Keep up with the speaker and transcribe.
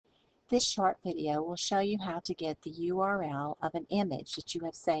This short video will show you how to get the URL of an image that you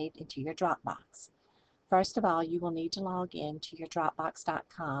have saved into your Dropbox. First of all, you will need to log in to your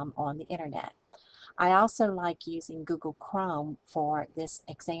Dropbox.com on the internet. I also like using Google Chrome for this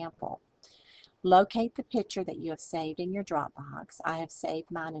example. Locate the picture that you have saved in your Dropbox. I have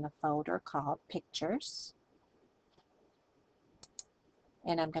saved mine in a folder called Pictures,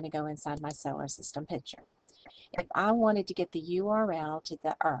 and I'm going to go inside my solar system picture. If I wanted to get the URL to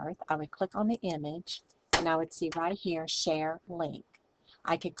the Earth, I would click on the image, and I would see right here, Share Link.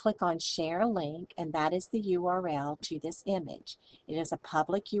 I could click on Share Link, and that is the URL to this image. It is a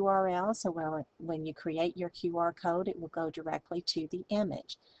public URL, so when you create your QR code, it will go directly to the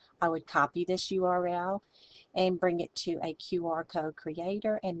image. I would copy this URL and bring it to a QR code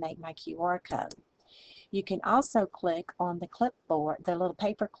creator and make my QR code. You can also click on the clipboard, the little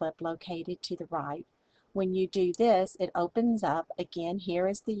paper clip located to the right. When you do this, it opens up. Again, here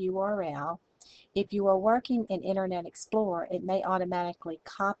is the URL. If you are working in Internet Explorer, it may automatically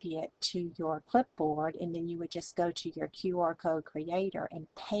copy it to your clipboard, and then you would just go to your QR code creator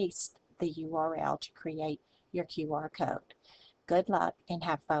and paste the URL to create your QR code. Good luck and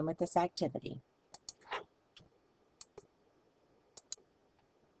have fun with this activity.